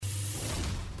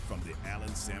from the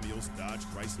Allen Samuels Dodge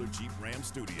Chrysler Jeep Ram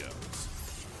Studios.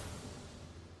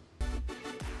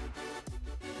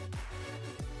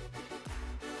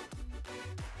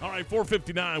 All right,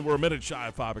 4:59. We're a minute shy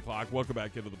of 5 o'clock. Welcome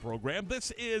back into the program.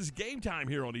 This is Game Time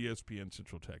here on ESPN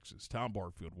Central Texas. Tom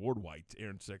Barfield, Ward White,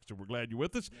 Aaron Sexton. We're glad you're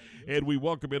with us. And we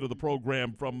welcome into the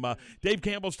program from Dave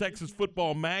Campbell's Texas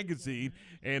Football Magazine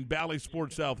and Bally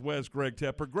Sports Southwest, Greg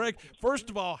Tepper. Greg, first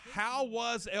of all, how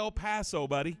was El Paso,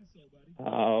 buddy?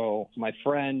 Oh, my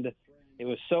friend, it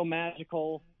was so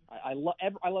magical. I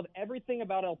love everything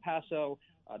about El Paso.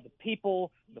 The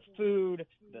people, the food,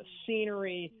 the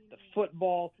scenery, the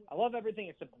football. I love everything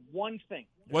except one thing.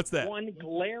 What's that? One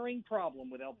glaring problem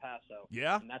with El Paso.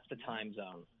 Yeah? And that's the time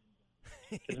zone.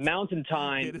 It's mountain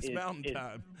time. It is mountain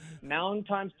time. Mountain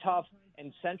time's tough.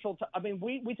 And central,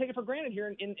 we take it for granted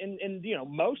here in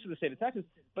most of the state of Texas.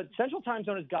 But central time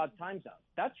zone is God's time zone.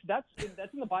 That's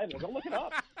in the Bible. Go look it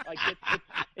up. Like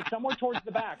it's somewhere towards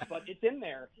the back, but it's in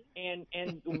there. And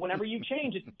whenever you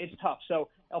change, it's tough. So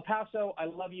El Paso, I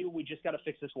love you. We just got to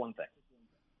fix this one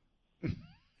thing.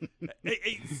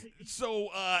 So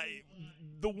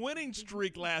the winning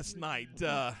streak last night,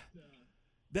 or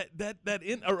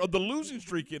the losing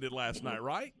streak ended last night,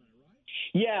 right?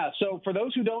 Yeah, so for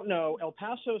those who don't know, El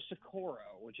Paso Socorro,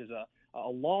 which is a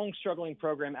long struggling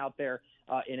program out there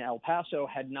in El Paso,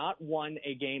 had not won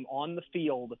a game on the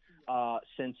field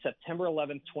since September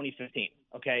 11th, 2015.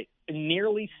 Okay,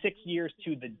 nearly 6 years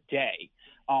to the day.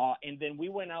 And then we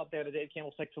went out there, the Dave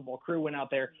Campbell's Texas football crew went out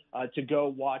there to go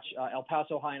watch El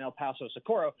Paso High and El Paso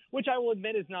Socorro, which I will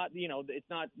admit is not, it's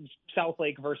not South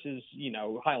Lake versus,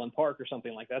 Highland Park or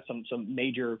something like that, some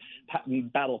major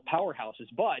battle of powerhouses.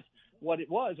 But what it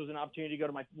was an opportunity to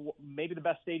go to maybe the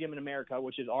best stadium in America,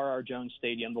 which is R.R. Jones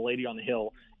Stadium, the Lady on the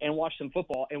Hill, and watch some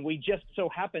football. And we just so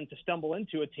happened to stumble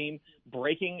into a team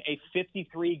breaking a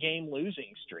 53-game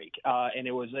losing streak. And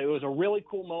it was a really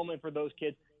cool moment for those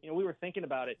kids. We were thinking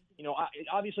about it.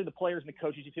 Obviously the players and the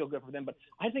coaches, you feel good for them, but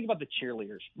I think about the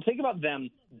cheerleaders. Think about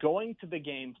them going to the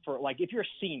game for, if you're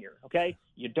a senior, okay,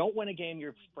 you don't win a game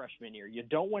your freshman year. You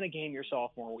don't win a game your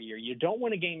sophomore year. You don't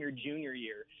win a game your junior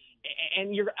year.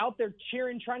 And you're out there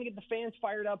cheering, trying to get the fans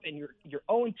fired up, and you're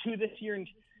 0-2 this year, and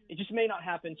it just may not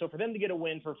happen. So for them to get a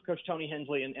win, for Coach Tony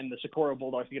Hensley and the Socorro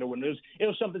Bulldogs to get a win, it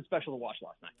was something special to watch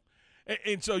last night.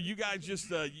 And so you guys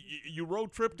just you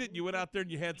road tripped it. You went out there and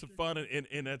you had some fun,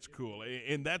 and that's cool.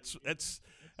 And that's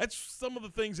some of the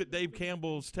things that Dave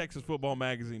Campbell's Texas Football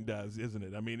Magazine does, isn't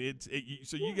it? I mean,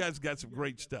 so you guys got some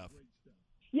great stuff.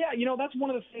 Yeah, that's one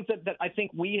of the things that I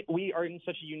think we are in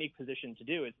such a unique position to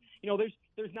do is,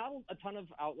 there's not a ton of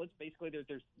outlets. Basically,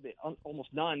 there's almost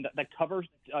none that cover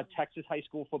Texas high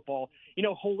school football,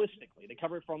 holistically. They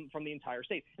cover it from the entire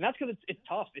state. And that's because it's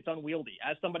tough. It's unwieldy.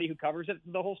 As somebody who covers it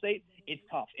the whole state, it's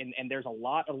tough. And there's a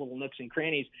lot of little nooks and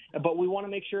crannies. But we want to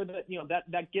make sure that,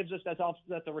 that gives us,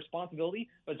 that's a responsibility,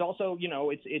 but it's also,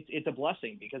 it's a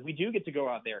blessing because we do get to go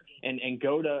out there and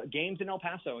go to games in El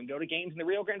Paso and go to games in the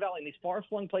Rio Grande Valley and these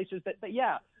far-flung places that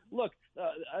yeah, look,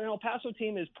 an El Paso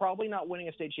team is probably not winning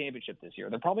a state championship this year.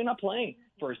 They're probably not playing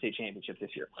for a state championship this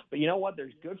year. But you know what?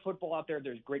 There's good football out there.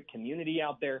 There's great community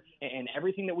out there. And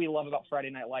everything that we love about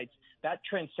Friday Night Lights, that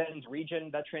transcends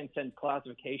region, that transcends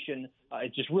classification.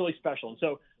 It's just really special. And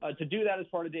so to do that as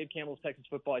part of Dave Campbell's Texas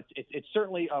football, it's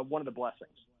certainly one of the blessings.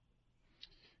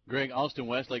 Greg, Austin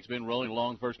Westlake's been rolling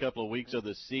along the first couple of weeks of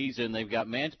the season. They've got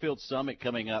Mansfield Summit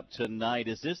coming up tonight.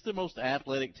 Is this the most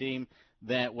athletic team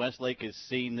that Westlake has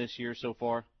seen this year so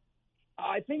far?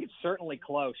 I think it's certainly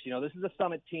close. This is a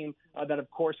Summit team that, of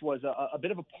course, was a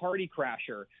bit of a party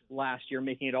crasher last year,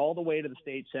 making it all the way to the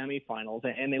state semifinals.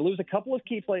 And they lose a couple of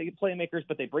key playmakers,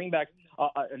 but they bring back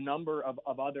a number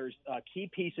of others, key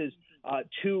pieces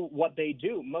to what they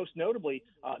do. Most notably,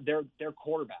 their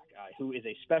quarterback, who is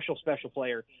a special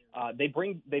player. They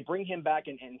bring him back,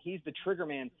 and he's the trigger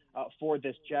man for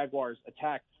this Jaguars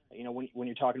attack. When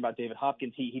you're talking about David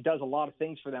Hopkins, he does a lot of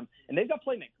things for them, and they've got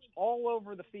playmakers all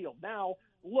over the field. Now,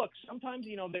 look, sometimes,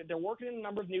 they're working in a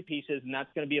number of new pieces, and that's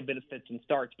going to be a bit of fits and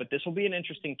starts, but this will be an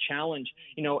interesting challenge,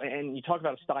 and you talk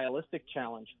about a stylistic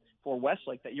challenge for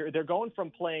Westlake, that they're going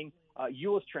from playing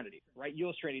Euless Trinity, right?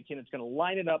 Euless Trinity team that's going to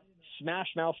line it up, smash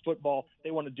mouth football.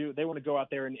 They want to go out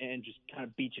there and just kind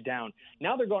of beat you down.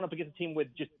 Now they're going up against a team with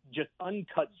just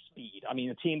uncut speed. I mean,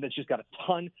 a team that's just got a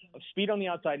ton of speed on the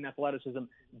outside and athleticism.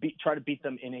 Try to beat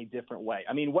them in a different way.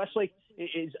 I mean, Westlake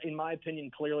is, in my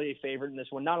opinion, clearly a favorite in this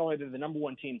one. Not only are they the number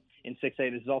one team in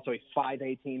 6A, this is also a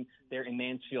 5A team there in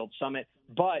Mansfield Summit.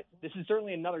 But this is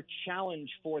certainly another challenge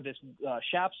for this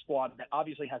Shaft squad that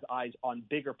obviously has eyes on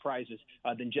bigger prizes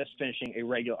than just finishing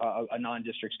a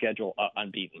non-district schedule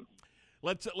unbeaten.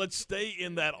 Let's stay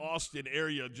in that Austin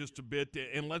area just a bit,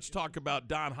 and let's talk about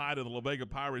Don Hyde of the La Vega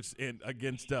Pirates and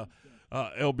against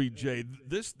LBJ.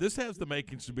 This has the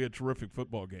makings to be a terrific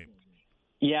football game.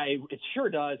 Yeah, it sure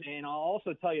does. And I'll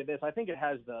also tell you this. I think it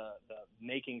has the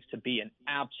makings to be an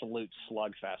absolute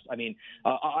slugfest. I mean,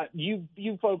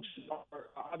 you folks are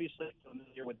obviously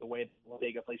familiar with the way that La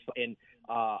Vega plays. And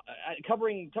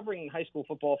covering high school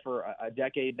football for a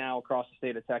decade now across the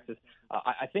state of Texas,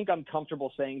 I think I'm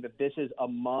comfortable saying that this is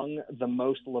among the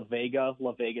most La Vega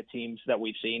teams that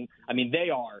we've seen. I mean, they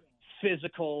are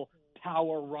physical,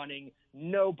 power running,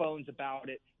 no bones about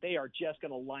it. They are just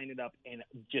going to line it up and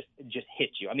just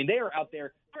hit you. I mean, they are out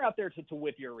there. They're out there to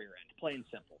whip your rear end, plain and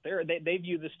simple. They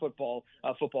view this football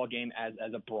game as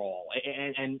a brawl.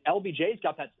 And LBJ's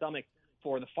got that stomach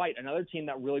for the fight. Another team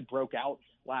that really broke out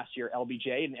last year,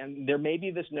 LBJ, and there may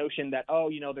be this notion that,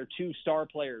 they're two star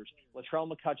players, Latrell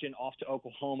McCutcheon off to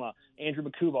Oklahoma, Andrew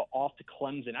Makuba off to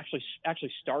Clemson,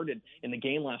 actually started in the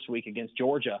game last week against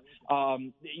Georgia.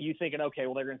 You thinking, okay,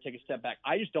 well, they're going to take a step back.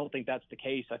 I just don't think that's the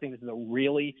case. I think this is a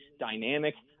really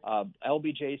dynamic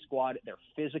LBJ squad. They're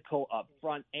physical up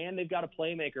front, and they've got a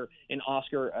playmaker in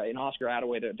Oscar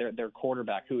Attaway, their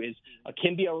quarterback, who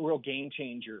can be a real game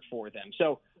changer for them.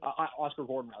 So Oscar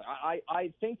Gordon, rather.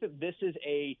 I think that this is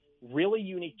a really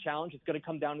unique challenge. It's going to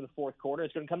come down to the fourth quarter.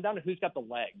 It's going to come down to who's got the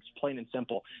legs, plain and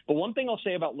simple. But one thing I'll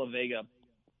say about La Vega,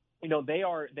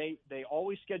 they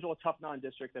always schedule a tough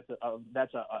non-district.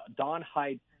 That's a Don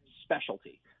Hyde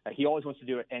specialty. He always wants to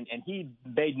do it, and he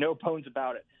made no bones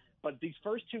about it. But these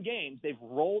first two games, they've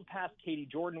rolled past Katy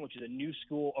Jordan, which is a new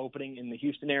school opening in the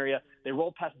Houston area. They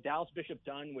rolled past Dallas Bishop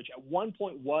Dunn, which at one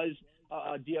point was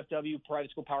a DFW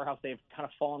private school powerhouse. They've kind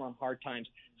of fallen on hard times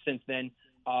since then.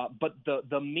 But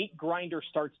the meat grinder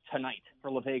starts tonight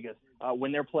for La Vegas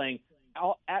when they're playing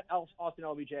at Austin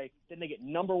LBJ. Then they get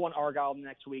number one Argyle the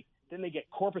next week. Then they get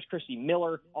Corpus Christi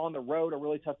Miller on the road, a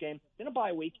really tough game. Then a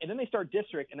bye week, and then they start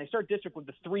district, and they start district with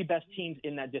the three best teams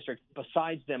in that district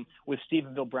besides them, with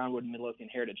Stephenville, Brownwood, and Midlothian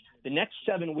Heritage. The next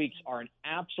 7 weeks are an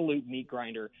absolute meat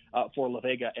grinder for La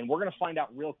Vega, and we're going to find out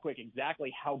real quick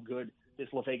exactly how good this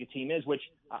La Vega team is, which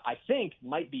I think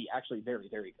might be actually very,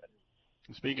 very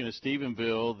good. Speaking of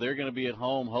Stephenville, they're going to be at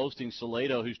home hosting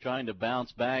Salado, who's trying to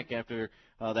bounce back after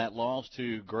that loss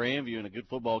to Grandview in a good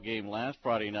football game last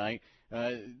Friday night.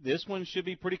 This one should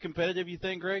be pretty competitive, you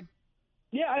think, Greg?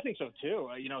 Yeah, I think so too.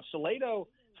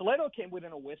 Salado came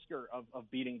within a whisker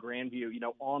of beating Grandview,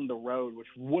 on the road, which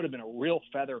would have been a real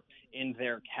feather in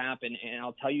their cap. And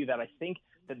I'll tell you that I think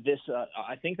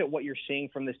that what you're seeing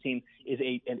from this team is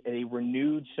a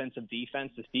renewed sense of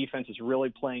defense. This defense is really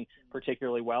playing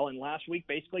particularly well. And last week,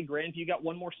 basically, Grandview got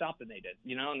one more stop than they did,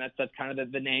 and that's kind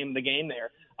of the name of the game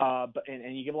there. But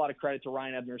you give a lot of credit to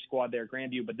Ryan Ebner's squad there,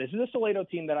 Grandview. But this is a Salado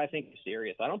team that I think is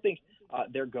serious. I don't think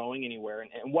they're going anywhere.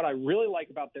 And what I really like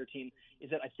about their team is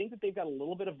that I think that they've got a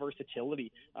little bit of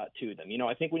versatility to them.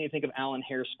 I think when you think of Alan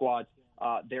Hare's squads,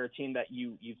 they're a team that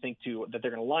you think that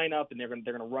they're going to line up and they're going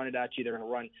to run it at you. They're going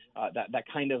to run that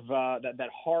kind of that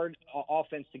hard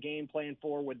offense to game plan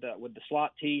for with the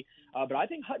slot T. But I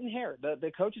think Hutton Hare,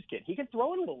 the coach's kid, he can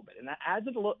throw it a little bit, and that adds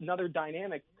another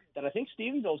dynamic that I think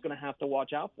Stephenville is going to have to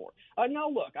watch out for. Now,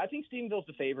 look, I think Stephenville's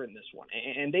the favorite in this one,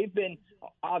 and they've been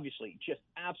obviously just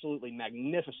absolutely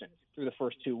magnificent through the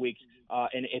first 2 weeks.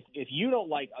 And if you don't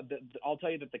like, I'll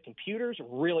tell you that the computers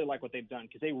really like what they've done,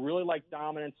 because they really like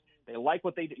dominance. They like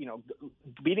what they do,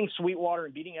 beating Sweetwater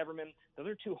and beating Everman. Those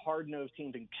are two hard-nosed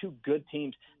teams and two good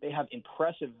teams. They have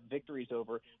impressive victories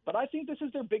over. But I think this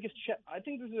is their biggest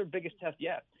test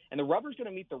yet. And the rubber's going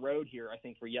to meet the road here, I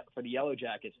think, for the Yellow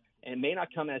Jackets, and it may not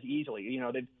come as easily.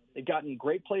 They've gotten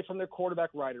great play from their quarterback,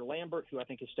 Ryder Lambert, who I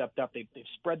think has stepped up. They've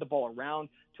spread the ball around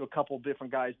to a couple of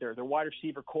different guys there. Their wide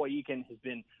receiver, Coy Eakin, has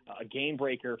been a game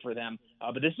breaker for them.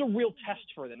 But this is a real test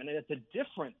for them, and it's a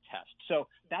different test. So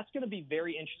that's going to be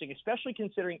very interesting, especially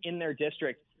considering in their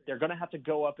district, they're going to have to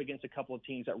go up against a couple of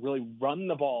teams that really run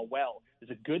the ball well.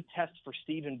 It's a good test for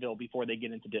Stephenville before they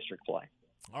get into district play.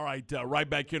 All right, right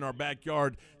back in our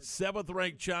backyard,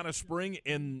 7th-ranked China Spring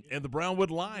and the Brownwood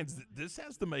Lions. This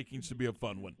has the makings to be a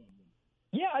fun one.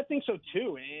 Yeah, I think so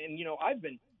too. And,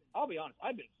 I'll be honest,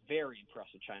 I've been very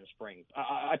impressed with China Spring.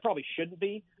 I probably shouldn't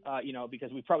be,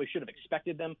 because we probably should have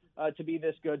expected them to be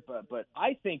this good. But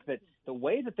I think that the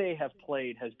way that they have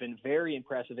played has been very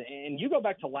impressive. And you go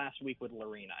back to last week with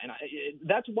Lorena, and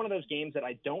that's one of those games that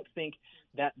I don't think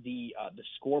that the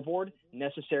scoreboard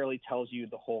necessarily tells you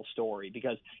the whole story,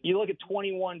 because you look at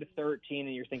 21-13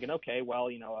 and you're thinking, okay, well,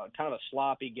 kind of a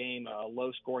sloppy game, a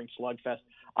low-scoring slugfest.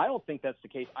 I don't think that's the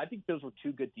case. I think those were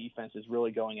two good defenses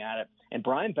really going at it. And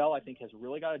Brian Bell, I think, has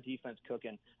really got to that defense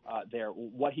cooking there.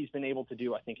 What he's been able to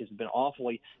do, I think, has been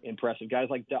awfully impressive. Guys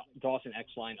like Dawson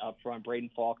Exline up front,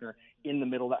 Braden Faulkner in the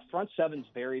middle. That front seven's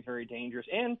very, very dangerous.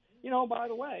 And, by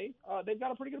the way, they've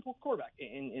got a pretty good quarterback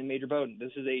in Major Bowden.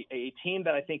 This is a team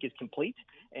that I think is complete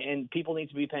and people need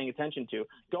to be paying attention to.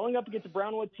 Going up against a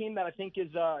Brownwood team that I think is,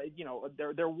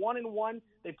 they're 1-1.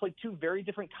 They played two very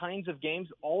different kinds of games,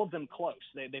 all of them close.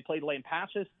 They played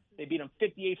Lampasas. They beat them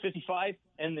 58-55,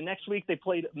 and the next week they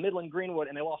played Midland Greenwood,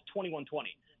 and they lost 21-20. So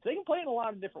they can play in a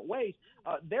lot of different ways.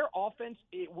 Their offense,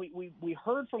 we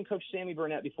heard from Coach Sammy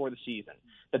Burnett before the season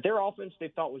that their offense they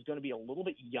thought was going to be a little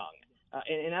bit young.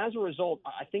 And as a result,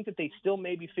 I think that they still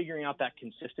may be figuring out that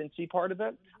consistency part of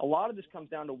it. A lot of this comes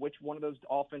down to which one of those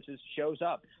offenses shows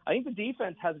up. I think the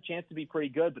defense has a chance to be pretty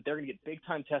good, but they're going to get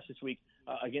big-time tests this week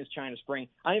against China Spring.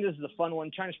 I think this is a fun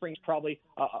one. China Spring is probably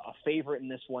a favorite in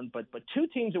this one, but two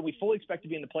teams that we fully expect to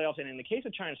be in the playoffs. And in the case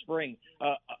of China Spring,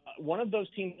 one of those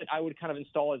teams that I would kind of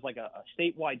install as like a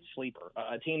statewide sleeper,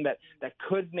 a team that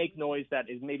could make noise that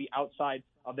is maybe outside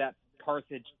of that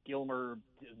Carthage, Gilmer,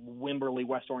 Wimberley,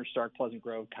 West Orange, Stark, Pleasant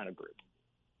Grove kind of group.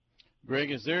 Greg,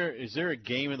 is there a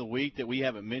game of the week that we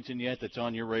haven't mentioned yet that's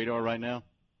on your radar right now?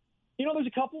 There's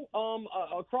a couple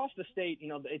across the state.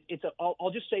 I'll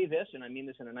just say this, and I mean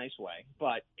this in a nice way,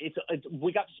 but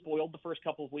we got spoiled the first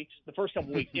couple of weeks. The first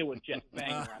couple of weeks, it was just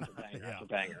banger after banger after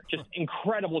banger. Just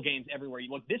incredible games everywhere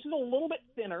you look. This is a little bit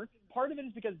thinner. Part of it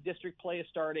is because district play is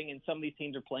starting, and some of these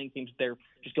teams are playing teams they're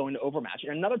just going to overmatch.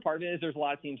 And another part of it is there's a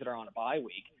lot of teams that are on a bye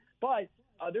week, but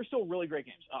they're still really great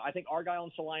games. I think Argyle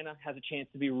and Salina has a chance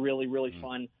to be really, really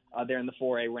fun there in the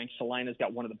 4A ranks. Salina's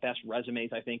got one of the best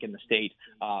resumes, I think, in the state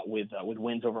with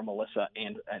wins over Melissa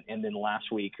and then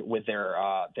last week with their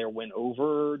win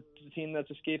over the team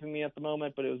that's escaping me at the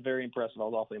moment, but it was very impressive. I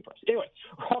was awfully impressed. Anyway,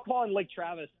 Rockwall and Lake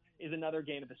Travis is another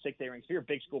game at the 6A ranks. If you're a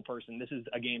big school person, this is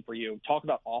a game for you. Talk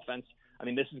about offense. I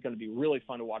mean, this is going to be really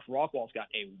fun to watch. Rockwall's got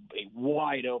a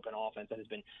wide open offense that has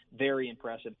been very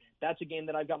impressive. That's a game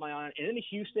that I've got my eye on. And in the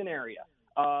Houston area,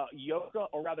 Galena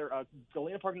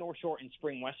Park North Shore and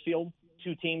Spring Westfield,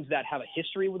 two teams that have a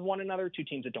history with one another, two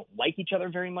teams that don't like each other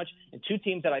very much, and two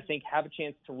teams that I think have a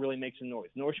chance to really make some noise.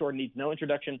 North Shore needs no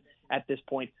introduction at this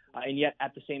point, and yet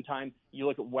at the same time, you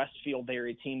look at Westfield, they're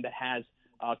a team that has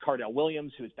Cardell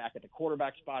Williams, who is back at the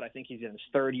quarterback spot. I think he's in his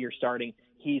third year starting.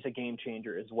 He's a game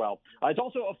changer as well. It's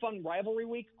also a fun rivalry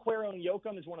week. Cuero and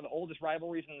Yoakum is one of the oldest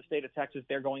rivalries in the state of Texas.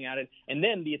 They're going at it. And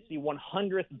then it's the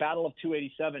 100th Battle of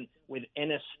 287 with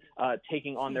Ennis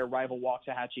taking on their rival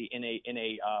Waxahachie in a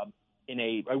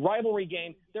rivalry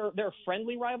game. They're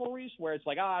friendly rivalries where it's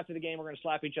like, after the game we're going to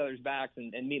slap each other's backs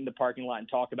and meet in the parking lot and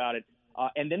talk about it.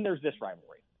 And then there's this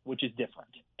rivalry, which is different.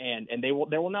 And they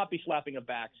will not be slapping of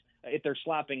backs. If they're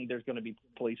slapping, there's going to be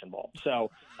police involved. So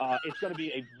it's going to be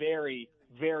a very,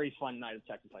 very fun night of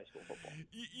Texas high school football.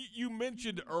 You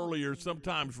mentioned earlier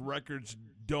sometimes records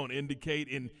don't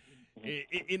indicate, and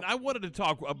I wanted to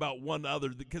talk about one other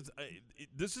because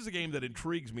this is a game that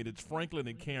intrigues me. It's Franklin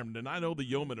and Cameron, and I know the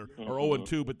Yeomen are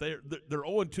 0-2, but they're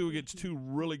 0-2 against two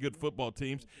really good football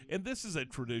teams, and this is a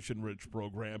tradition-rich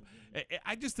program.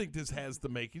 I just think this has the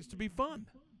makings to be fun.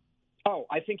 Oh,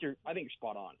 I think you're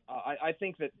spot on. I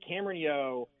think that Cameron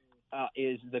Yo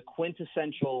is the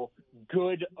quintessential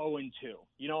good 0-2.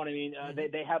 You know what I mean?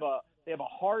 They have a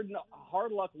hard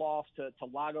luck loss to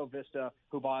Lago Vista,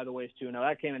 who by the way is 2-0.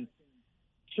 That came in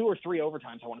 2 or 3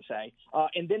 overtimes, I want to say.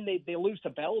 And then they lose to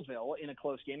Belleville in a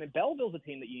close game. And Belleville's a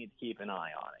team that you need to keep an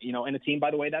eye on. And a team,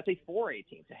 by the way, that's a 4A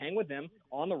team. To hang with them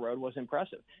on the road was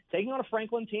impressive. Taking on a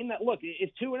Franklin team that, look, is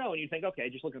 2-0, and you think, okay,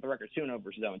 just look at the record, 2-0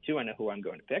 versus 0-2. I know who I'm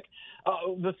going to pick.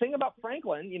 The thing about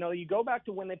Franklin, you go back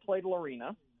to when they played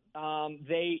Lorena.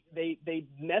 They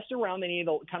messed around. They needed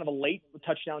kind of a late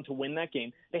touchdown to win that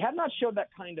game. They have not showed that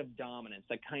kind of dominance,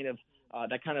 that kind of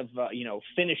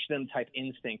finish them type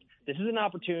instinct. This is an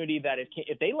opportunity that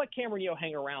if they let Cameron Yo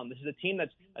hang around, this is a team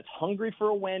that's hungry for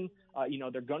a win.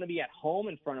 They're going to be at home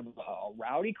in front of a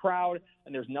rowdy crowd,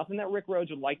 and there's nothing that Rick Rhodes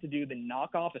would like to do than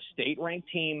knock off a state-ranked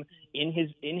team in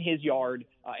his yard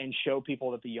and show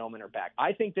people that the Yeomen are back.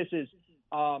 I think this is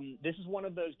one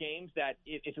of those games that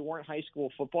if it weren't high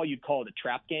school football, you'd call it a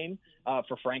trap game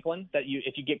for Franklin. That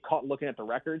if you get caught looking at the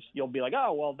records, you'll be like,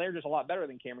 oh, well, they're just a lot better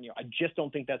than Cameron Yo. I just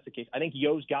don't think that's the case. I think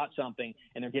Yo's got something,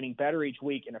 and they're getting better each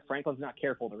week. And if Franklin's not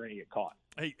careful, they're going to get caught.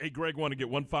 Hey, Greg, want to get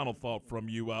one final thought from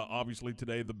you. Obviously,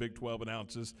 today the Big 12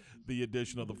 announces the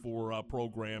addition of the 4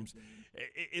 programs.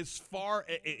 As far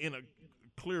in a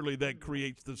clearly that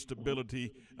creates the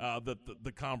stability that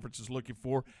the conference is looking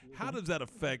for. How does that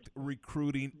affect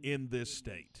recruiting in this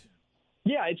state?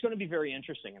 Yeah, it's going to be very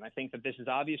interesting, and I think that this is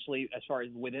obviously, as far as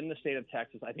within the state of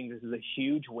Texas, I think this is a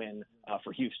huge win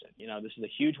for Houston. This is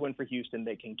a huge win for Houston.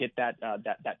 They can get that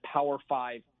Power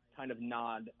Five kind of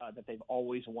nod that they've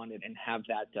always wanted, and have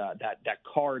that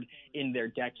card in their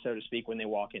deck, so to speak, when they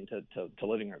walk into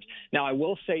living rooms. Now, I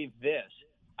will say this: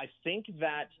 I think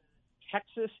that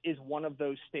Texas is one of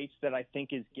those states that I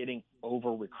think is getting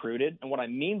over-recruited. And what I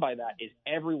mean by that is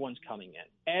everyone's coming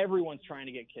in. Everyone's trying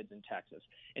to get kids in Texas.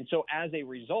 And so as a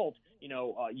result, you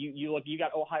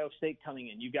got Ohio State coming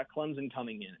in. You've got Clemson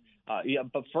coming in.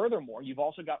 But furthermore, you've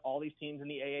also got all these teams in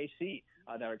the AAC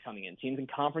that are coming in. Teams in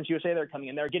Conference USA that are coming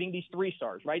in. They're getting these 3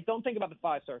 stars, right? Don't think about the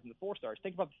 5 stars and the 4 stars.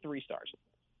 Think about the 3 stars.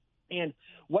 And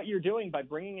what you're doing by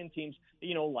bringing in teams,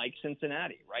 like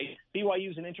Cincinnati, right?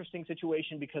 BYU is an interesting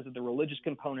situation because of the religious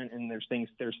component, and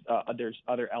there's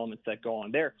other elements that go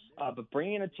on there. But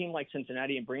bringing in a team like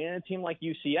Cincinnati and bringing in a team like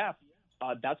UCF,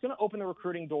 that's going to open the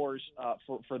recruiting doors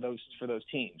for those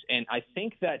teams. And I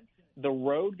think that the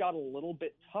road got a little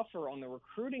bit tougher on the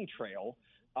recruiting trail.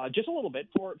 Just a little bit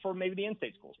for maybe the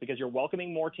in-state schools, because you're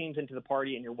welcoming more teams into the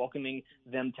party, and you're welcoming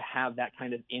them to have that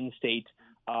kind of in-state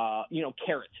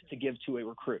carrot to give to a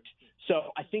recruit.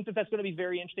 So I think that's going to be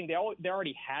very interesting. They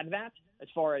already had that as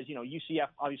far as, UCF,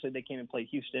 obviously they came and played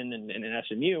Houston and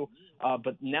SMU,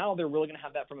 but now they're really going to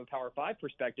have that from a Power 5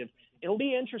 perspective. It'll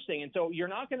be interesting. And so you're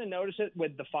not going to notice it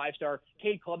with the 5-star.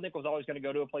 Cade Klubnik was always going to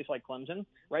go to a place like Clemson,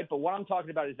 right? But what I'm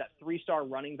talking about is that 3-star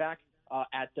running back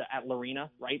at Lorena,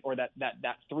 right? Or that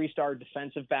 3-star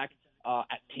defensive back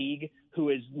at Teague, who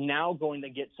is now going to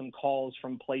get some calls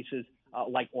from places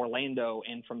like Orlando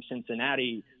and from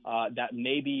Cincinnati that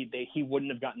maybe he wouldn't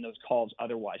have gotten those calls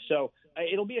otherwise. So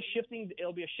it'll be a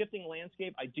shifting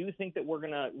landscape. I do think that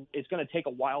it's gonna take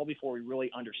a while before we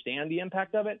really understand the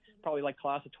impact of it. Probably like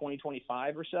class of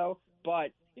 2025 or so.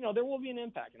 But there will be an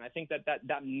impact, and I think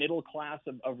that middle class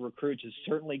of recruits is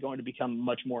certainly going to become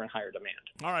much more in higher demand.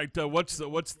 All right, what's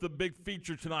the big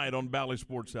feature tonight on Valley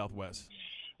Sports Southwest?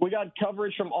 We got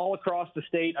coverage from all across the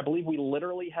state. I believe we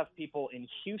literally have people in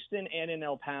Houston and in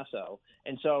El Paso,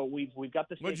 and so we've got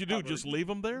the state. What'd you do? Just leave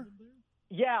them there?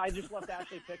 Yeah, I just left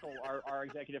Ashley Pickle, our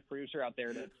executive producer, out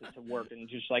there to work, and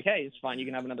just like, hey, it's fine. You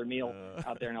can have another meal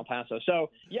out there in El Paso. So,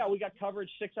 yeah, we got coverage,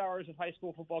 6 hours of high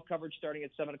school football coverage starting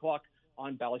at 7 o'clock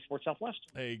on Valley Sports Southwest.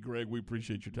 Hey, Greg, we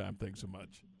appreciate your time. Thanks so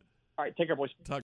much. All right, take care, boys.